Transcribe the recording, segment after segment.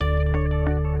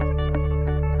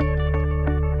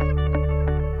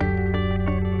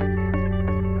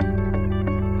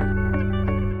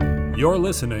You're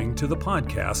listening to the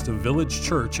podcast of Village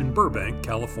Church in Burbank,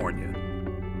 California.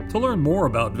 To learn more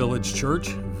about Village Church,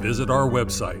 visit our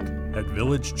website at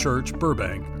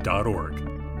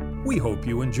villagechurchburbank.org. We hope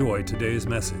you enjoy today's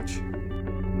message.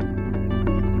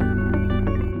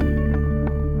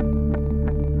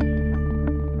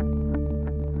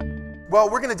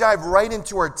 Well, we're going to dive right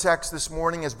into our text this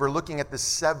morning as we're looking at the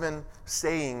 7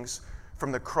 sayings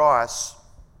from the cross.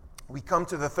 We come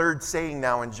to the third saying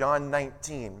now in John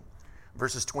 19,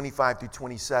 verses 25 through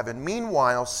 27.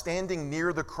 Meanwhile, standing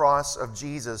near the cross of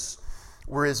Jesus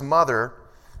were his mother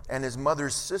and his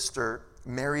mother's sister,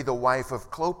 Mary, the wife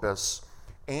of Clopas,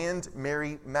 and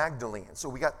Mary Magdalene. So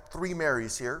we got 3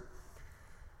 Marys here.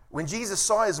 When Jesus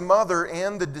saw his mother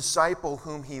and the disciple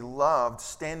whom he loved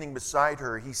standing beside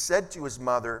her, he said to his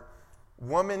mother,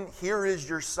 "Woman, here is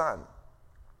your son."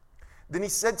 Then he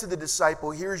said to the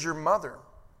disciple, "Here's your mother."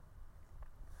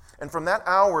 And from that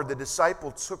hour, the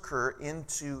disciple took her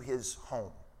into his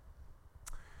home.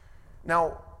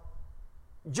 Now,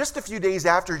 just a few days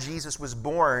after Jesus was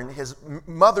born, his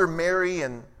mother Mary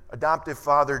and adoptive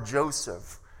father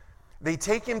Joseph, they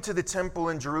take him to the temple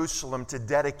in Jerusalem to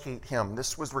dedicate him.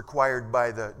 This was required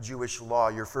by the Jewish law.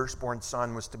 Your firstborn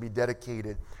son was to be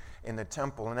dedicated in the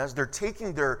temple. And as they're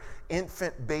taking their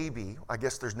infant baby, I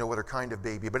guess there's no other kind of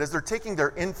baby, but as they're taking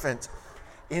their infant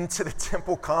into the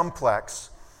temple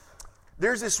complex,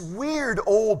 there's this weird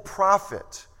old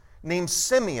prophet named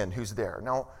Simeon who's there.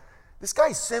 Now, this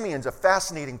guy Simeon's a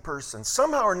fascinating person.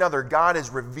 Somehow or another, God has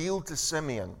revealed to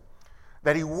Simeon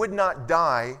that he would not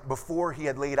die before he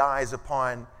had laid eyes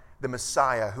upon the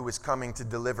Messiah who was coming to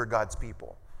deliver God's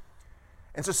people.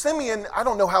 And so Simeon, I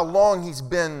don't know how long he's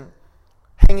been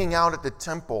hanging out at the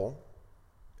temple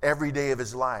every day of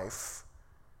his life,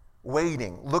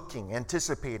 waiting, looking,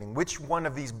 anticipating which one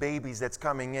of these babies that's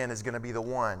coming in is going to be the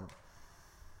one.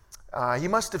 He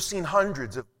must have seen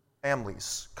hundreds of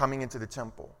families coming into the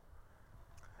temple.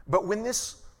 But when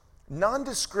this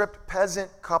nondescript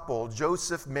peasant couple,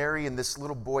 Joseph, Mary, and this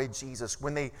little boy, Jesus,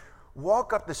 when they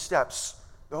walk up the steps,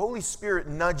 the Holy Spirit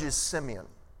nudges Simeon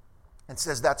and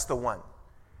says, "That's the one."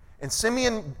 And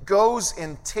Simeon goes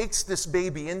and takes this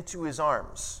baby into his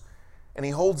arms, and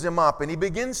he holds him up, and he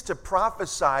begins to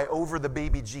prophesy over the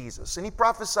baby Jesus. And he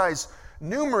prophesies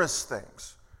numerous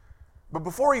things. But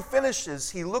before he finishes,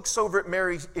 he looks over at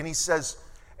Mary and he says,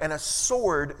 "And a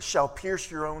sword shall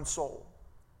pierce your own soul."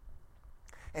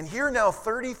 And here now,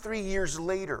 33 years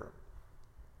later,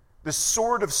 the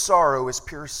sword of sorrow is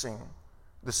piercing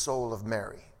the soul of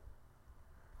Mary.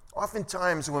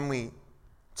 Oftentimes when we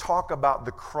talk about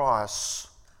the cross,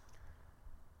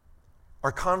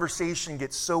 our conversation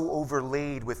gets so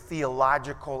overlaid with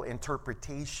theological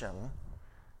interpretation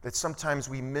that sometimes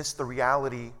we miss the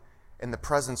reality in the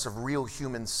presence of real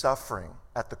human suffering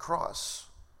at the cross.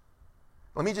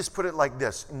 Let me just put it like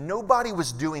this. Nobody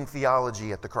was doing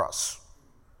theology at the cross.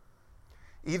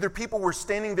 Either people were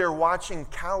standing there watching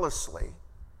callously,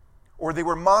 or they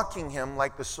were mocking him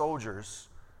like the soldiers,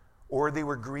 or they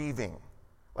were grieving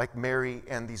like Mary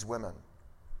and these women.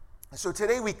 So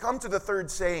today we come to the third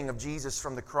saying of Jesus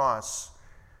from the cross,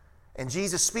 and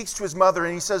Jesus speaks to his mother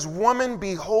and he says, "Woman,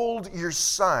 behold your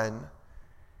son."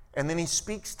 And then he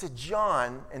speaks to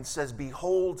John and says,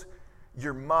 "Behold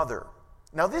your mother."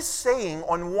 Now this saying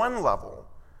on one level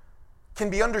can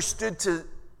be understood to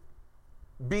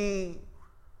be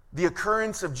the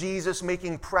occurrence of Jesus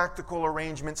making practical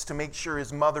arrangements to make sure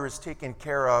his mother is taken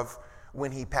care of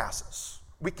when he passes.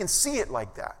 We can see it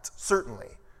like that,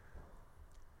 certainly.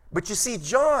 But you see,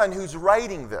 John, who's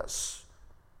writing this,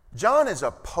 John is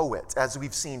a poet, as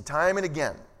we've seen time and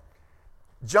again.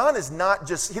 John is not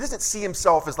just, he doesn't see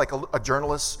himself as like a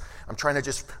journalist. I'm trying to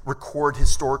just record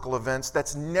historical events.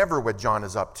 That's never what John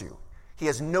is up to. He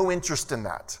has no interest in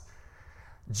that.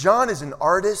 John is an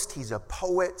artist. He's a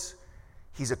poet.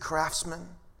 He's a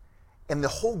craftsman. And the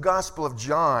whole Gospel of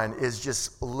John is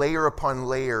just layer upon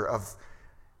layer of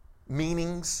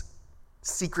meanings,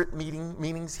 secret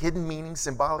meanings, hidden meanings,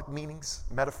 symbolic meanings,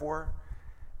 metaphor.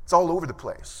 It's all over the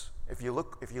place if you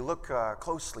look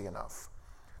closely enough.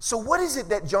 So what is it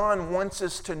that John wants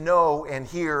us to know and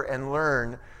hear and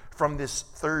learn from this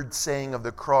third saying of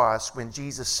the cross when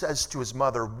Jesus says to his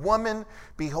mother, "Woman,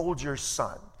 behold your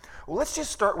son"? Well, let's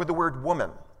just start with the word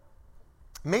woman.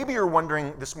 Maybe you're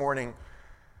wondering this morning,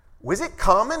 was it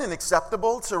common and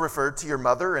acceptable to refer to your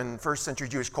mother in first century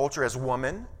Jewish culture as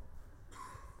woman?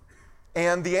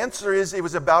 And the answer is it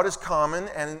was about as common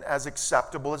and as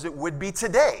acceptable as it would be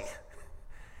today,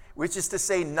 which is to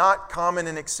say not common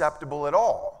and acceptable at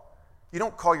all. You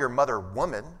don't call your mother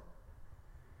woman.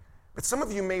 But some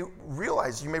of you may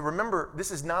realize, you may remember,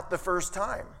 this is not the first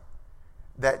time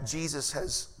that Jesus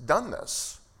has done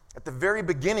this. At the very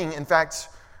beginning, in fact,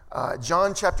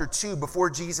 John chapter 2, before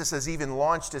Jesus has even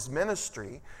launched his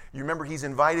ministry, you remember he's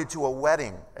invited to a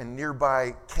wedding in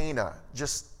nearby Cana,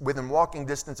 just within walking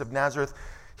distance of Nazareth.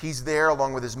 He's there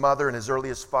along with his mother and his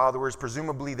earliest followers.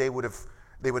 Presumably they would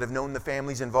have known the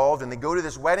families involved. And they go to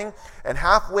this wedding, and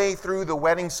halfway through the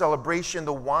wedding celebration,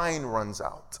 the wine runs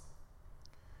out.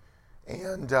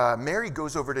 And Mary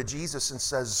goes over to Jesus and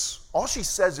says, all she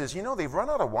says is, they've run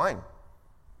out of wine.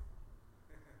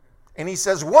 And he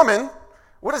says, woman,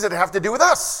 what does it have to do with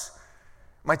us?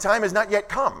 My time has not yet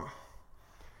come.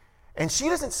 And she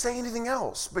doesn't say anything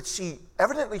else, but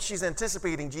she's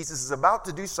anticipating Jesus is about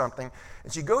to do something.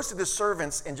 And she goes to the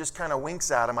servants and just kind of winks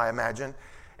at him, I imagine.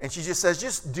 And she just says,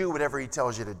 just do whatever he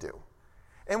tells you to do.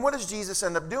 And what does Jesus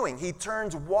end up doing? He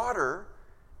turns water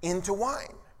into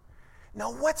wine.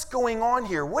 Now, what's going on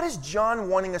here? What is John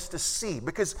wanting us to see?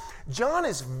 Because John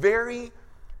is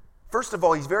first of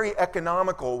all, he's very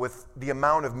economical with the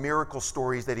amount of miracle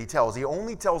stories that he tells. He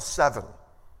only tells 7.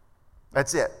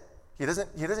 That's it.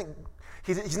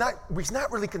 He's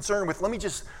not really concerned with, let me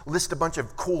just list a bunch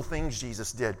of cool things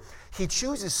Jesus did. He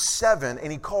chooses 7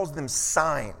 and he calls them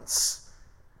signs.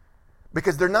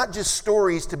 Because they're not just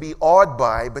stories to be awed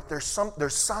by, but they're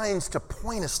signs to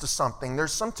point us to something.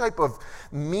 There's some type of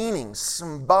meaning,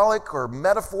 symbolic or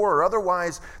metaphor or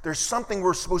otherwise. There's something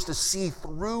we're supposed to see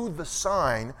through the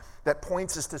sign that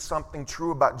points us to something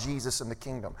true about Jesus and the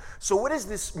kingdom. So what is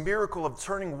this miracle of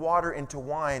turning water into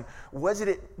wine? What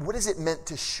is it meant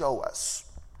to show us?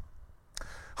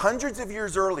 Hundreds of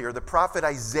years earlier, the prophet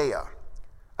Isaiah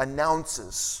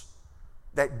announces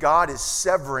that God is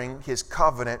severing his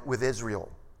covenant with Israel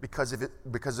because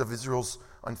of Israel's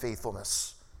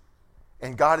unfaithfulness.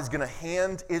 And God is going to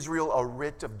hand Israel a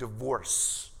writ of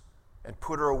divorce and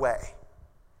put her away.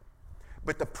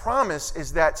 But the promise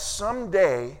is that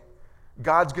someday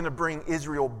God's going to bring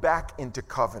Israel back into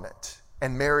covenant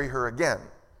and marry her again.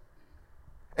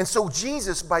 And so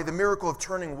Jesus, by the miracle of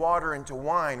turning water into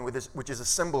wine, which is a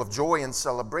symbol of joy and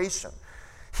celebration,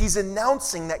 he's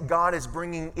announcing that God is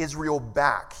bringing Israel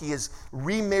back. He is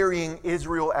remarrying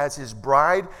Israel as his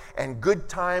bride, and good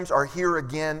times are here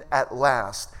again at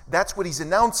last. That's what he's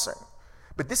announcing.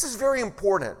 But this is very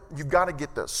important. You've got to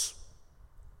get this.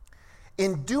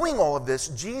 In doing all of this,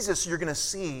 Jesus, you're going to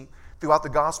see throughout the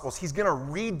Gospels, he's going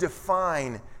to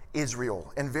redefine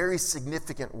Israel in very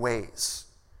significant ways.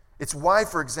 It's why,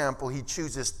 for example, he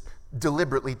chooses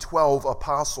deliberately 12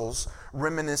 apostles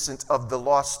reminiscent of the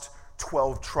lost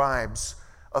 12 tribes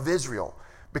of Israel.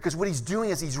 Because what he's doing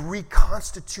is he's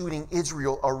reconstituting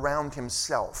Israel around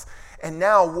himself. And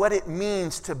now what it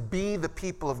means to be the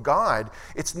people of God,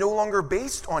 it's no longer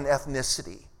based on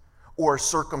ethnicity or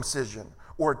circumcision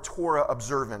or Torah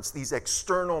observance, these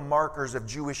external markers of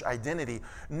Jewish identity.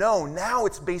 No, now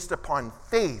it's based upon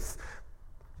faith,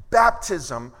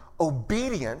 baptism,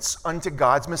 obedience unto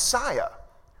God's Messiah.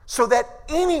 So that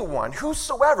anyone,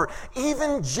 whosoever,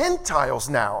 even Gentiles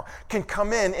now, can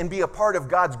come in and be a part of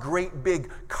God's great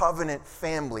big covenant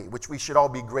family, which we should all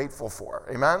be grateful for.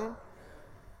 Amen?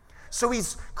 So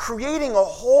he's creating a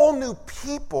whole new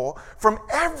people from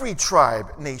every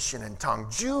tribe, nation, and tongue,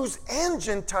 Jews and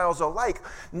Gentiles alike.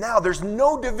 Now there's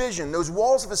no division. Those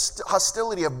walls of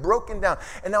hostility have broken down.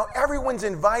 And now everyone's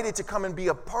invited to come and be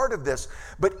a part of this.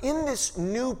 But in this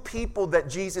new people that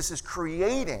Jesus is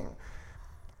creating,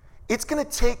 it's going to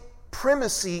take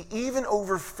primacy even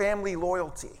over family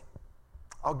loyalty.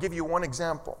 I'll give you one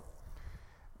example.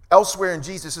 Elsewhere in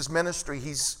Jesus' ministry,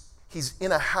 he's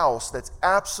in a house that's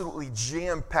absolutely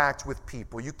jam-packed with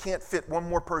people. You can't fit one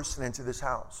more person into this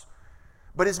house.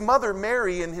 But his mother,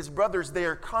 Mary, and his brothers, they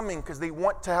are coming because they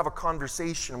want to have a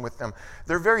conversation with him.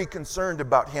 They're very concerned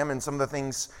about him and some of the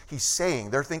things he's saying.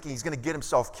 They're thinking he's going to get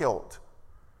himself killed.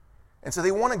 And so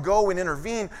they want to go and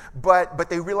intervene, but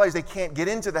they realize they can't get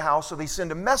into the house, so they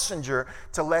send a messenger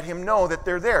to let him know that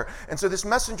they're there. And so this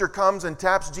messenger comes and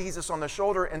taps Jesus on the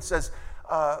shoulder and says,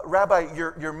 Rabbi,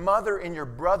 your mother and your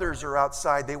brothers are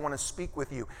outside. They want to speak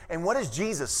with you. And what does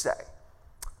Jesus say?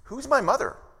 Who's my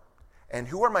mother? And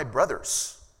who are my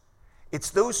brothers?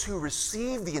 It's those who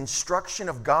receive the instruction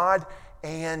of God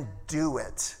and do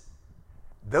it.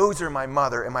 Those are my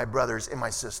mother and my brothers and my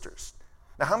sisters.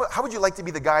 Now, how would you like to be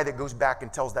the guy that goes back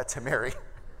and tells that to Mary?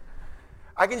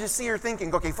 I can just see her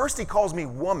thinking, okay, first he calls me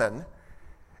woman,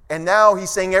 and now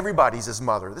he's saying everybody's his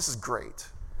mother. This is great.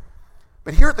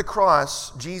 But here at the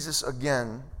cross, Jesus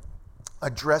again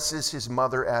addresses his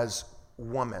mother as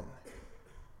woman.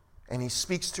 And he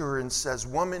speaks to her and says,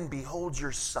 woman, behold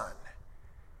your son.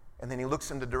 And then he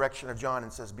looks in the direction of John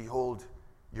and says, behold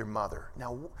your mother.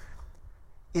 Now,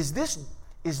 is this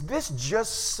is this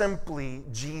just simply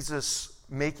Jesus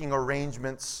making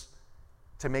arrangements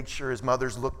to make sure his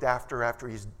mother's looked after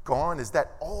he's gone? Is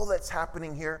that all that's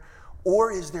happening here?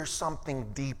 Or is there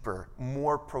something deeper,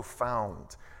 more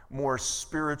profound, more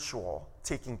spiritual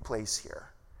taking place here?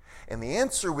 And the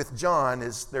answer with John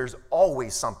is there's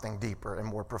always something deeper and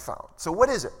more profound. So what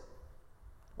is it?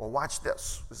 Well, watch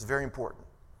this. This is very important.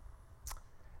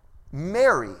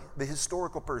 Mary, the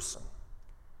historical person,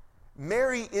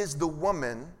 Mary is the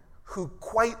woman who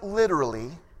quite literally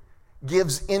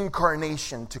gives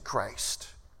incarnation to Christ.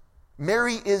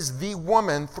 Mary is the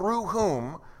woman through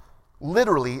whom,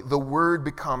 literally, the Word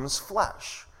becomes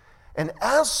flesh. And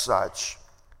as such,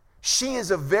 she is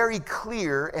a very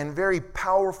clear and very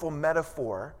powerful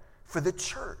metaphor for the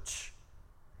church.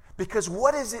 Because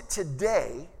what is it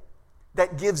today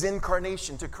that gives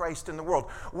incarnation to Christ in the world?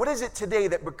 What is it today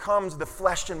that becomes the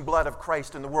flesh and blood of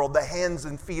Christ in the world, the hands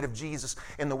and feet of Jesus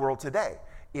in the world today?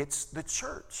 It's the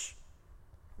church.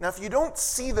 Now, if you don't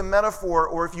see the metaphor,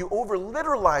 or if you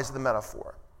over-literalize the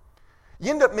metaphor,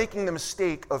 you end up making the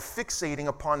mistake of fixating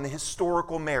upon the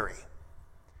historical Mary,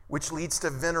 which leads to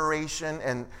veneration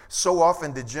and so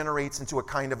often degenerates into a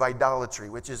kind of idolatry,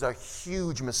 which is a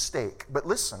huge mistake. But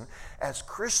listen, as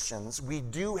Christians, we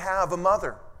do have a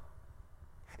mother.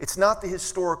 It's not the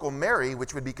historical Mary,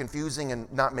 which would be confusing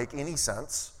and not make any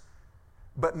sense,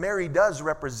 but Mary does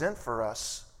represent for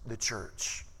us the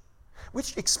church,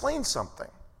 which explains something.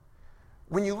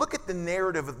 When you look at the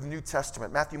narrative of the New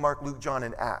Testament, Matthew, Mark, Luke, John,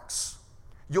 and Acts,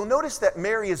 you'll notice that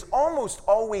Mary is almost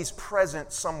always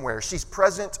present somewhere. She's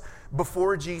present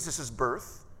before Jesus'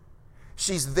 birth.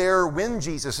 She's there when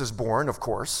Jesus is born, of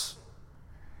course.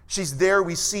 She's there.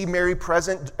 We see Mary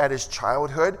present at his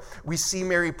childhood. We see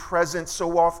Mary present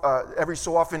every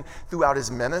so often throughout his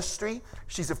ministry.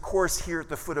 She's, of course, here at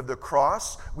the foot of the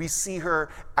cross. We see her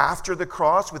after the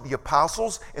cross with the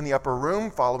apostles in the upper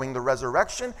room following the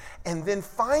resurrection. And then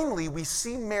finally, we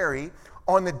see Mary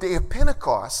on the day of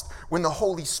Pentecost when the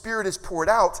Holy Spirit is poured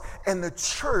out and the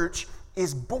church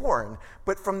is born.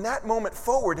 But from that moment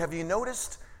forward, have you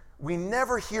noticed? We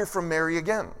never hear from Mary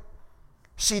again.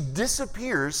 She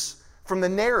disappears from the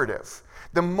narrative.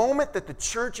 The moment that the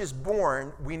church is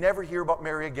born, we never hear about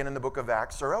Mary again in the book of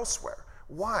Acts or elsewhere.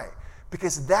 Why?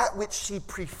 Because that which she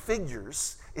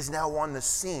prefigures is now on the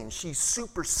scene. She's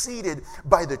superseded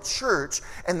by the church,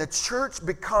 and the church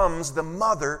becomes the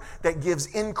mother that gives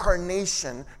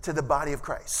incarnation to the body of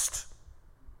Christ.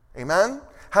 Amen?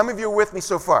 How many of you are with me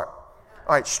so far?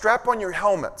 All right, strap on your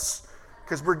helmets,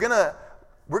 because we're gonna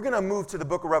move to the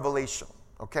book of Revelation.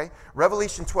 Okay?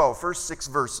 Revelation 12, first 6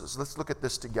 verses. Let's look at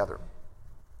this together.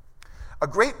 A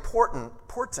great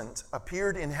portent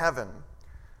appeared in heaven,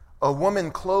 a woman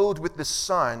clothed with the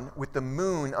sun, with the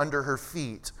moon under her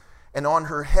feet, and on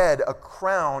her head a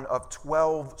crown of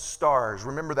 12 stars.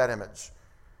 Remember that image.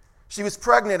 She was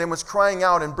pregnant and was crying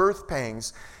out in birth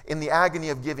pangs in the agony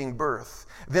of giving birth.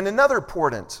 Then another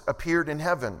portent appeared in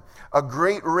heaven, a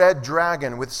great red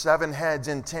dragon with 7 heads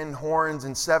and 10 horns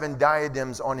and 7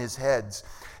 diadems on his heads.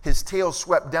 His tail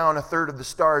swept down a third of the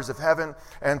stars of heaven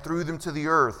and threw them to the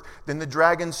earth. Then the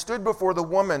dragon stood before the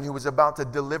woman who was about to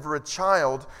deliver a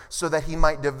child so that he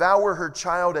might devour her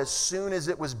child as soon as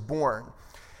it was born.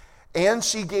 And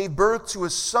she gave birth to a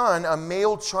son, a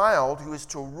male child, who is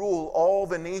to rule all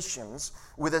the nations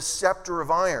with a scepter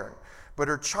of iron. But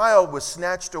her child was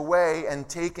snatched away and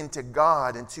taken to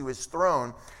God and to his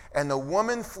throne. And the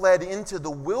woman fled into the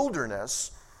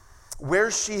wilderness, where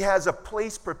she has a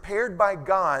place prepared by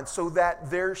God so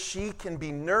that there she can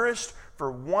be nourished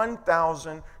for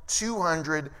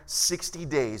 1,260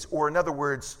 days, or in other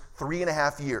words,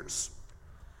 3.5 years.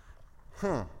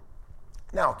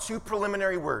 Now, 2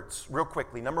 preliminary words, real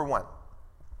quickly. Number 1,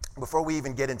 before we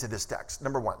even get into this text.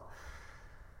 Number 1,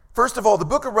 first of all, the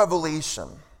book of Revelation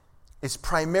is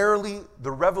primarily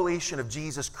the revelation of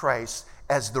Jesus Christ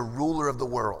as the ruler of the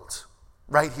world,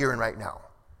 right here and right now.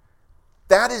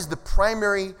 That is the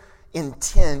primary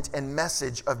intent and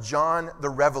message of John the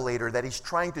Revelator, that he's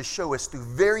trying to show us through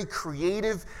very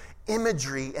creative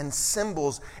imagery and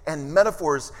symbols and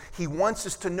metaphors. He wants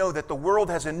us to know that the world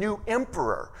has a new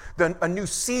emperor, a new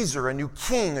Caesar, a new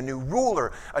king, a new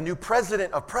ruler, a new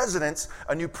president of presidents,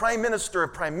 a new prime minister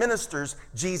of prime ministers,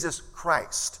 Jesus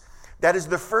Christ. That is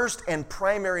the first and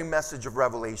primary message of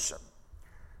Revelation.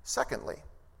 Secondly,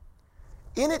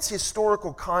 in its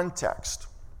historical context,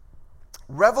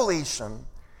 Revelation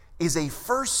is a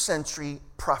first century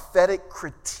prophetic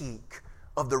critique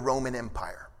of the Roman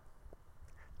Empire.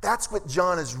 That's what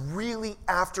John is really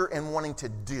after and wanting to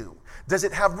do. Does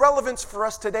it have relevance for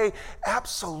us today?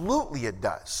 Absolutely it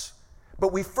does.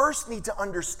 But we first need to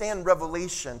understand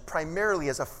Revelation primarily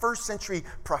as a first century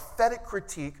prophetic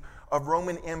critique of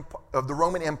the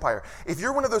Roman Empire. If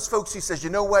you're one of those folks who says,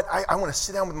 you know what, I want to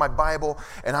sit down with my Bible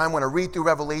and I want to read through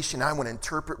Revelation, I want to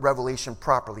interpret Revelation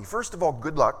properly. First of all,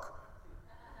 good luck.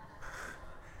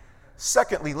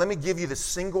 Secondly, let me give you the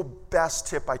single best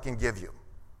tip I can give you.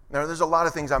 Now, there's a lot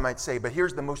of things I might say, but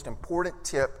here's the most important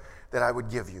tip that I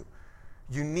would give you.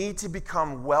 You need to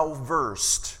become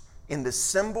well-versed in the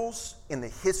symbols, in the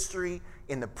history,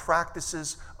 in the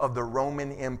practices of the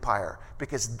Roman Empire,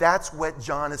 because that's what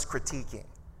John is critiquing.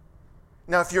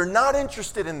 Now, if you're not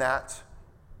interested in that,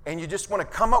 and you just want to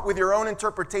come up with your own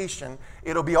interpretation,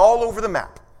 it'll be all over the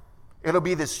map. It'll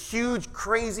be this huge,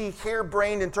 crazy,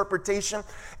 harebrained interpretation,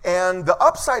 and the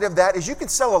upside of that is you can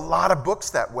sell a lot of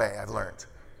books that way, I've learned.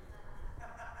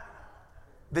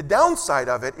 The downside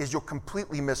of it is you'll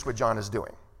completely miss what John is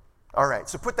doing. All right,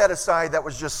 so put that aside. That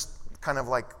was just kind of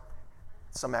like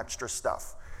some extra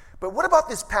stuff. But what about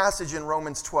this passage in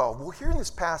Romans 12? Well, here in this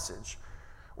passage,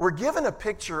 we're given a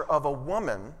picture of a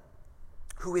woman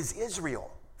who is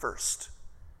Israel first.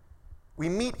 We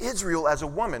meet Israel as a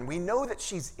woman. We know that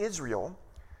she's Israel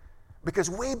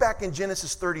because way back in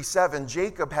Genesis 37,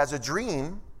 Jacob has a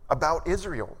dream about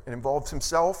Israel. It involves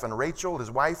himself and Rachel,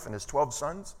 his wife, and his 12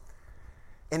 sons.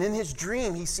 And in his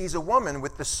dream, he sees a woman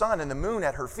with the sun and the moon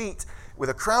at her feet,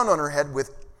 with a crown on her head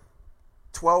with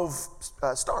 12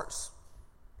 stars.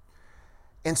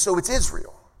 And so it's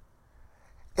Israel.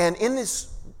 And in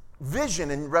this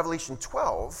vision in Revelation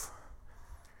 12,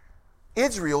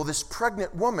 Israel, this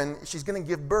pregnant woman, she's going to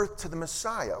give birth to the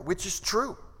Messiah, which is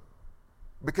true,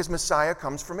 because Messiah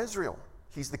comes from Israel.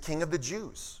 He's the King of the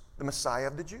Jews, the Messiah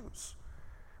of the Jews.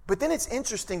 But then it's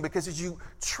interesting because as you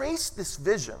trace this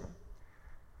vision,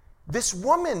 this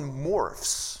woman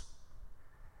morphs.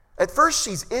 At first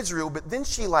she's Israel, but then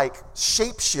she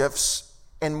shapeshifts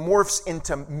and morphs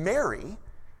into Mary,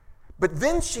 but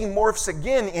then she morphs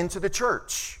again into the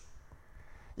church.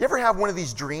 You ever have one of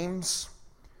these dreams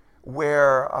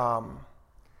where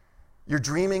you're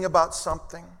dreaming about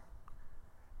something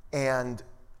and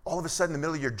all of a sudden in the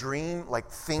middle of your dream,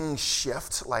 things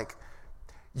shift,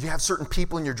 you have certain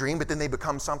people in your dream, but then they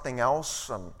become something else,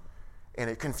 and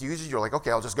it confuses you. You're like, okay,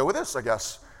 I'll just go with this, I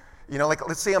guess.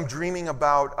 Let's say I'm dreaming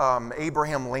about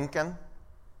Abraham Lincoln,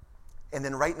 and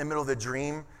then right in the middle of the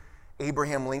dream,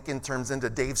 Abraham Lincoln turns into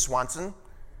Dave Swanson,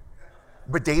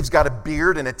 but Dave's got a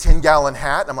beard and a 10-gallon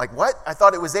hat. I'm like, what? I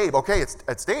thought it was Abe. Okay,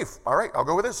 it's Dave. All right, I'll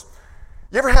go with this.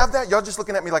 You ever have that? Y'all just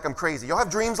looking at me like I'm crazy. Y'all have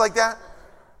dreams like that?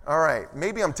 All right,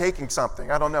 maybe I'm taking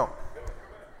something. I don't know.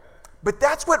 But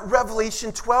that's what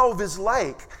Revelation 12 is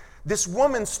like. This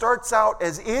woman starts out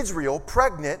as Israel,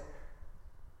 pregnant,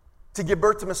 to give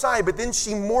birth to Messiah, but then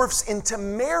she morphs into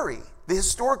Mary, the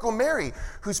historical Mary,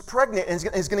 who's pregnant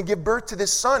and is going to give birth to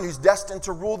this son who's destined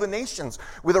to rule the nations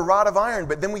with a rod of iron.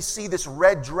 But then we see this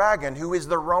red dragon, who is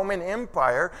the Roman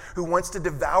Empire, who wants to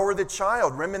devour the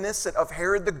child, reminiscent of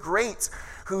Herod the Great,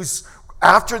 who's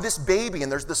after this baby,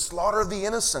 and there's the slaughter of the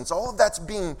innocents. All of that's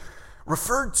being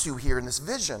referred to here in this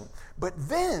vision. But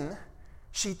then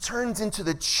she turns into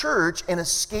the church and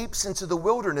escapes into the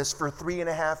wilderness for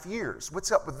 3.5 years. What's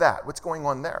up with that? What's going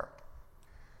on there?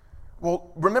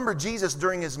 Well, remember Jesus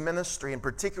during his ministry, and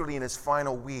particularly in his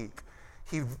final week,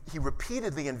 he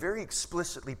repeatedly and very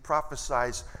explicitly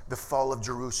prophesies the fall of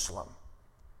Jerusalem.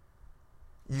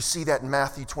 You see that in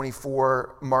Matthew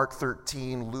 24, Mark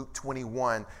 13, Luke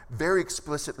 21. Very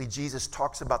explicitly, Jesus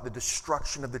talks about the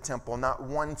destruction of the temple. Not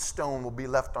one stone will be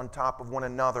left on top of one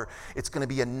another. It's going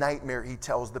to be a nightmare, he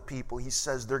tells the people. He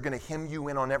says they're going to hem you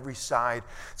in on every side.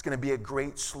 It's going to be a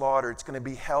great slaughter. It's going to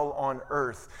be hell on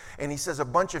earth. And he says a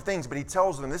bunch of things, but he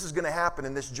tells them this is going to happen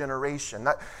in this generation.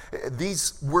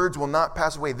 These words will not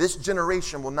pass away. This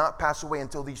generation will not pass away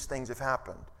until these things have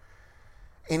happened.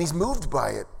 And he's moved by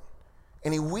it.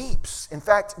 And he weeps. In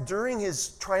fact, during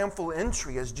his triumphal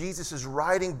entry, as Jesus is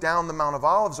riding down the Mount of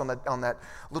Olives on that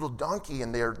little donkey,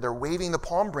 and they're waving the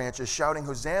palm branches, shouting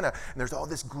Hosanna, and there's all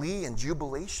this glee and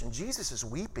jubilation, Jesus is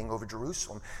weeping over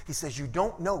Jerusalem. He says, you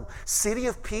don't know, city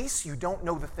of peace, you don't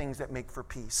know the things that make for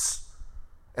peace.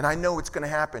 And I know it's going to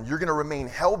happen. You're going to remain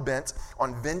hell-bent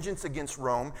on vengeance against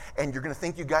Rome, and you're going to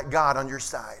think you got God on your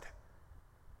side.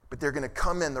 But they're going to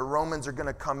come in. The Romans are going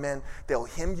to come in. They'll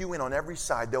hem you in on every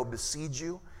side. They'll besiege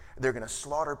you. They're going to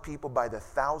slaughter people by the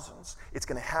thousands. It's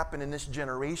going to happen in this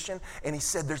generation. And he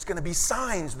said there's going to be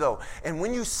signs, though. And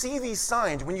when you see these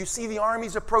signs, when you see the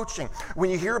armies approaching, when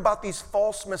you hear about these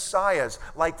false messiahs,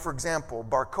 like, for example,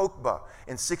 Bar Kokhba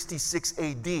in 66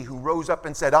 AD, who rose up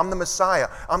and said, I'm the Messiah.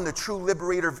 I'm the true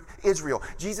liberator of Israel.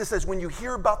 Jesus says when you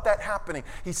hear about that happening,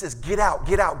 he says, get out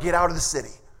of the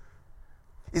city.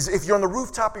 is if you're on the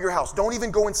rooftop of your house, don't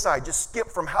even go inside. Just skip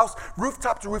from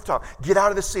rooftop to rooftop. Get out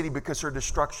of the city because her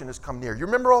destruction has come near. You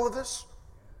remember all of this?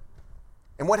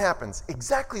 And what happens?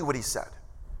 Exactly what he said.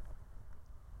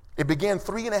 It began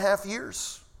 3.5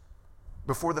 years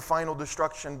before the final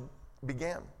destruction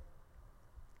began.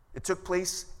 It took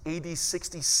place AD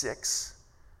 66,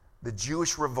 the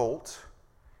Jewish revolt.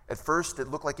 At first, it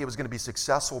looked like it was going to be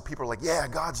successful. People were like, yeah,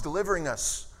 God's delivering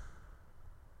us.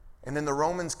 And then the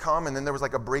Romans come, and then there was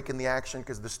like a break in the action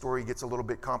because the story gets a little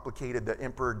bit complicated. The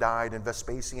emperor died, and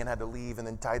Vespasian had to leave, and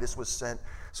then Titus was sent.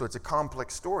 So it's a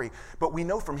complex story. But we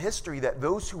know from history that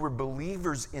those who were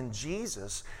believers in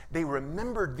Jesus, they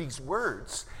remembered these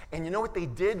words. And you know what they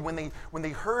did? When they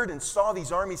heard and saw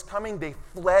these armies coming, they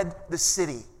fled the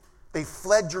city. They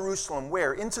fled Jerusalem.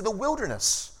 Where? Into the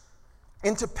wilderness,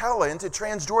 into Pella, into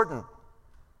Transjordan.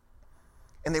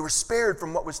 And they were spared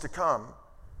from what was to come.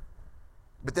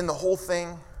 But then the whole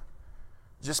thing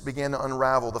just began to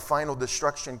unravel. The final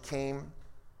destruction came.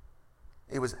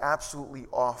 It was absolutely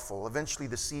awful. Eventually,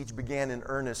 the siege began in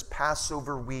earnest.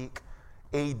 Passover week,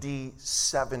 AD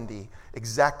 70.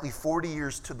 Exactly 40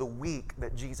 years to the week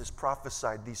that Jesus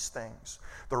prophesied these things.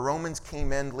 The Romans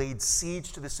came in, laid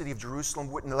siege to the city of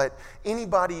Jerusalem, wouldn't let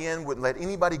anybody in, wouldn't let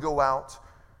anybody go out.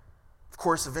 Of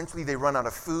course, eventually they run out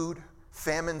of food.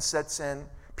 Famine sets in.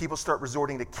 People start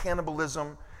resorting to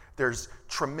cannibalism. There's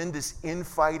tremendous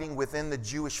infighting within the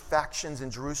Jewish factions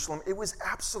in Jerusalem. It was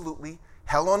absolutely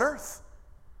hell on earth.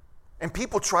 And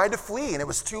people tried to flee, and it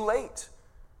was too late.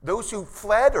 Those who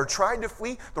fled or tried to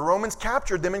flee, the Romans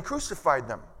captured them and crucified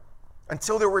them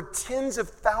until there were tens of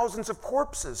thousands of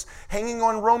corpses hanging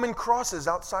on Roman crosses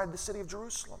outside the city of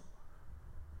Jerusalem.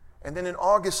 And then in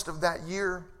August of that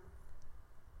year,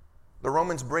 the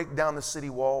Romans break down the city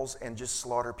walls and just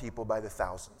slaughter people by the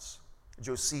thousands.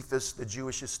 Josephus, the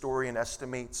Jewish historian,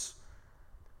 estimates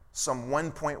some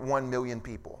 1.1 million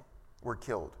people were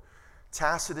killed.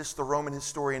 Tacitus, the Roman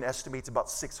historian, estimates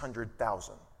about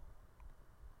 600,000.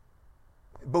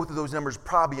 Both of those numbers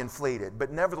probably inflated,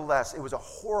 but nevertheless, it was a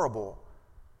horrible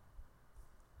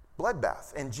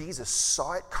bloodbath. And Jesus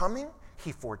saw it coming,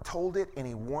 he foretold it, and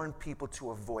he warned people to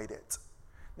avoid it.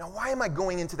 Now, why am I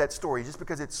going into that story? Just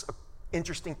because it's an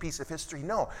interesting piece of history?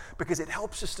 No, because it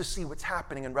helps us to see what's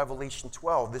happening in Revelation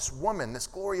 12. This woman, this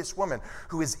glorious woman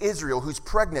who is Israel, who's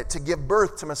pregnant to give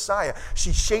birth to Messiah. She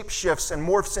shapeshifts and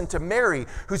morphs into Mary,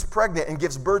 who's pregnant and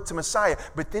gives birth to Messiah.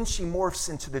 But then she morphs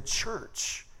into the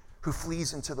church, who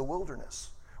flees into the wilderness.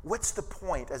 What's the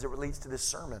point as it relates to this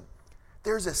sermon?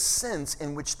 There's a sense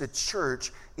in which the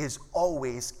church is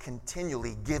always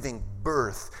continually giving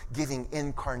birth, giving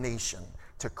incarnation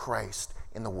to Christ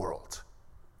in the world.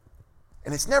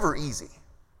 And it's never easy.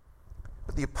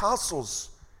 But the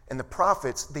apostles and the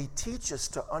prophets, they teach us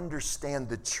to understand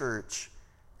the church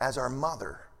as our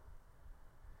mother.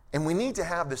 And we need to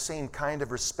have the same kind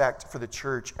of respect for the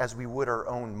church as we would our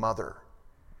own mother.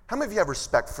 How many of you have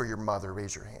respect for your mother?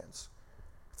 Raise your hands.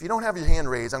 If you don't have your hand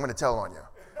raised, I'm going to tell on you.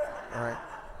 All right?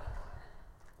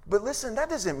 But listen, that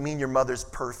doesn't mean your mother's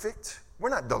perfect. We're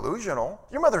not delusional.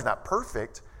 Your mother's not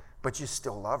perfect, but you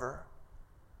still love her.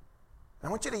 And I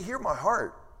want you to hear my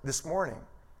heart this morning.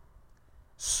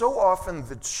 So often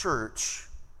the church,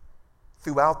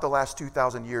 throughout the last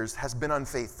 2,000 years, has been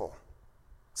unfaithful,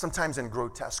 sometimes in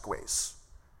grotesque ways.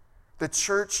 The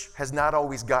church has not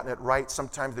always gotten it right.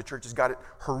 Sometimes the church has got it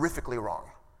horrifically wrong.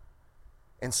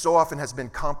 And so often has been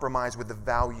compromised with the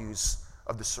values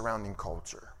of the surrounding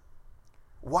culture.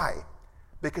 Why?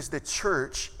 Because the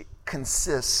church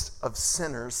consists of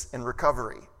sinners in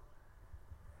recovery.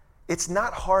 It's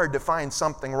not hard to find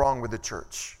something wrong with the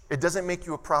church. It doesn't make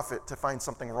you a prophet to find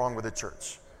something wrong with the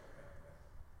church.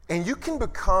 And you can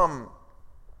become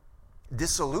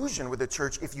disillusioned with the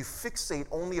church if you fixate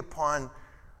only upon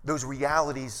those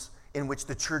realities in which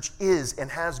the church is and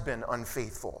has been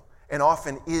unfaithful and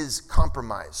often is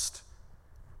compromised.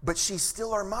 But she's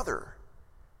still our mother.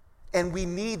 And we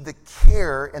need the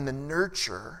care and the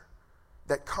nurture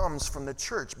that comes from the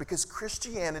church, because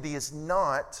Christianity is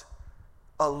not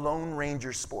a Lone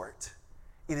Ranger sport.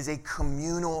 It is a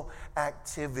communal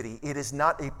activity. It is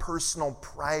not a personal,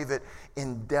 private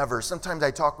endeavor. Sometimes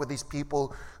I talk with these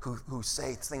people who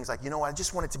say things like, I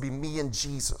just want it to be me and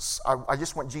Jesus. I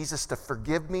just want Jesus to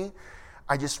forgive me.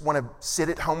 I just want to sit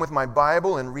at home with my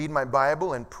Bible and read my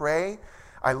Bible and pray.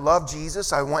 I love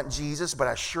Jesus. I want Jesus, but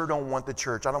I sure don't want the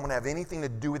church. I don't want to have anything to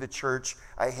do with the church.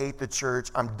 I hate the church.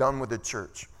 I'm done with the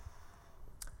church.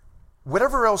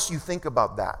 Whatever else you think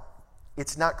about that,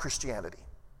 it's not Christianity.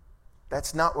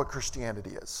 That's not what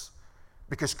Christianity is.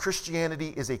 Because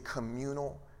Christianity is a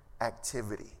communal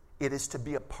activity. It is to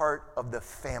be a part of the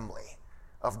family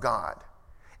of God.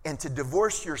 And to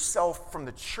divorce yourself from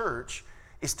the church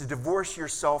is to divorce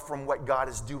yourself from what God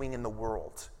is doing in the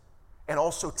world, and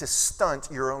also to stunt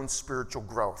your own spiritual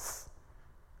growth.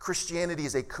 Christianity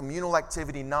is a communal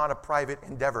activity, not a private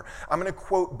endeavor. I'm going to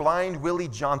quote Blind Willie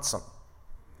Johnson.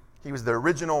 He was the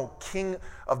original king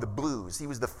of the blues. He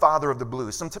was the father of the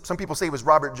blues. Some people say it was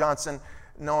Robert Johnson.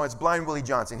 No, it's Blind Willie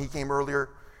Johnson. He came earlier.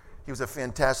 He was a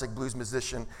fantastic blues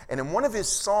musician. And in one of his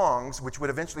songs, which would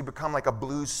eventually become like a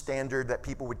blues standard that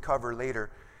people would cover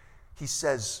later, he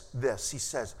says this. He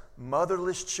says,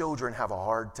 "Motherless children have a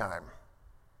hard time."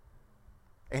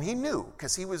 And he knew,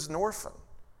 because he was an orphan.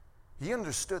 He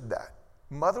understood that.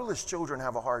 Motherless children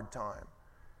have a hard time.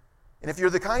 And if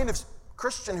you're the kind of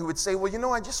Christian who would say,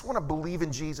 well, I just want to believe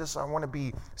in Jesus. I want to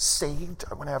be saved.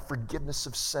 I want to have forgiveness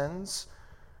of sins.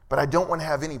 But I don't want to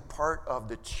have any part of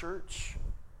the church.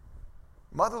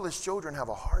 Motherless children have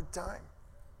a hard time.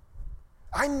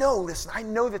 I know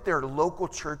that there are local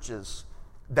churches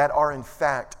that are in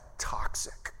fact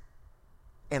toxic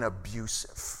and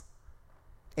abusive.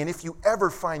 And if you ever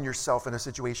find yourself in a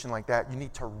situation like that, you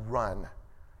need to run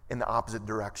in the opposite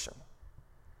direction.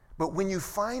 But when you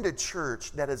find a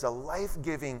church that is a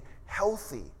life-giving,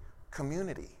 healthy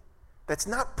community, that's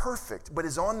not perfect, but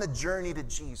is on the journey to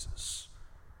Jesus,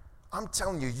 I'm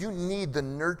telling you, you need the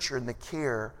nurture and the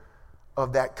care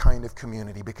of that kind of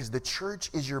community, because the church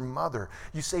is your mother.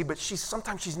 You say, but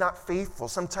sometimes she's not faithful.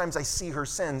 Sometimes I see her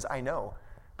sins. I know,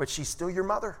 but she's still your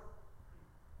mother.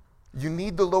 You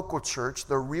need the local church,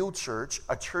 the real church,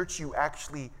 a church you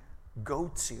actually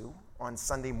go to on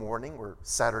Sunday morning or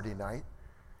Saturday night,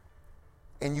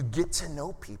 and you get to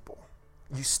know people.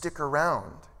 You stick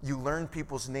around. You learn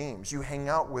people's names. You hang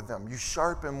out with them. You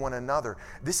sharpen one another.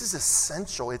 This is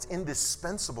essential. It's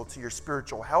indispensable to your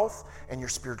spiritual health and your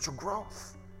spiritual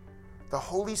growth. The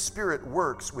Holy Spirit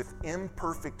works with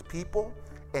imperfect people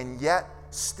and yet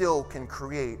still can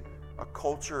create a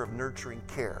culture of nurturing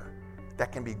care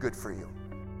that can be good for you.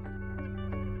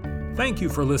 Thank you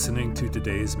for listening to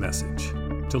today's message.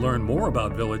 To learn more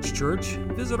about Village Church,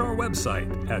 visit our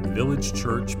website at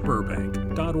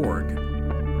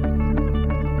villagechurchburbank.org.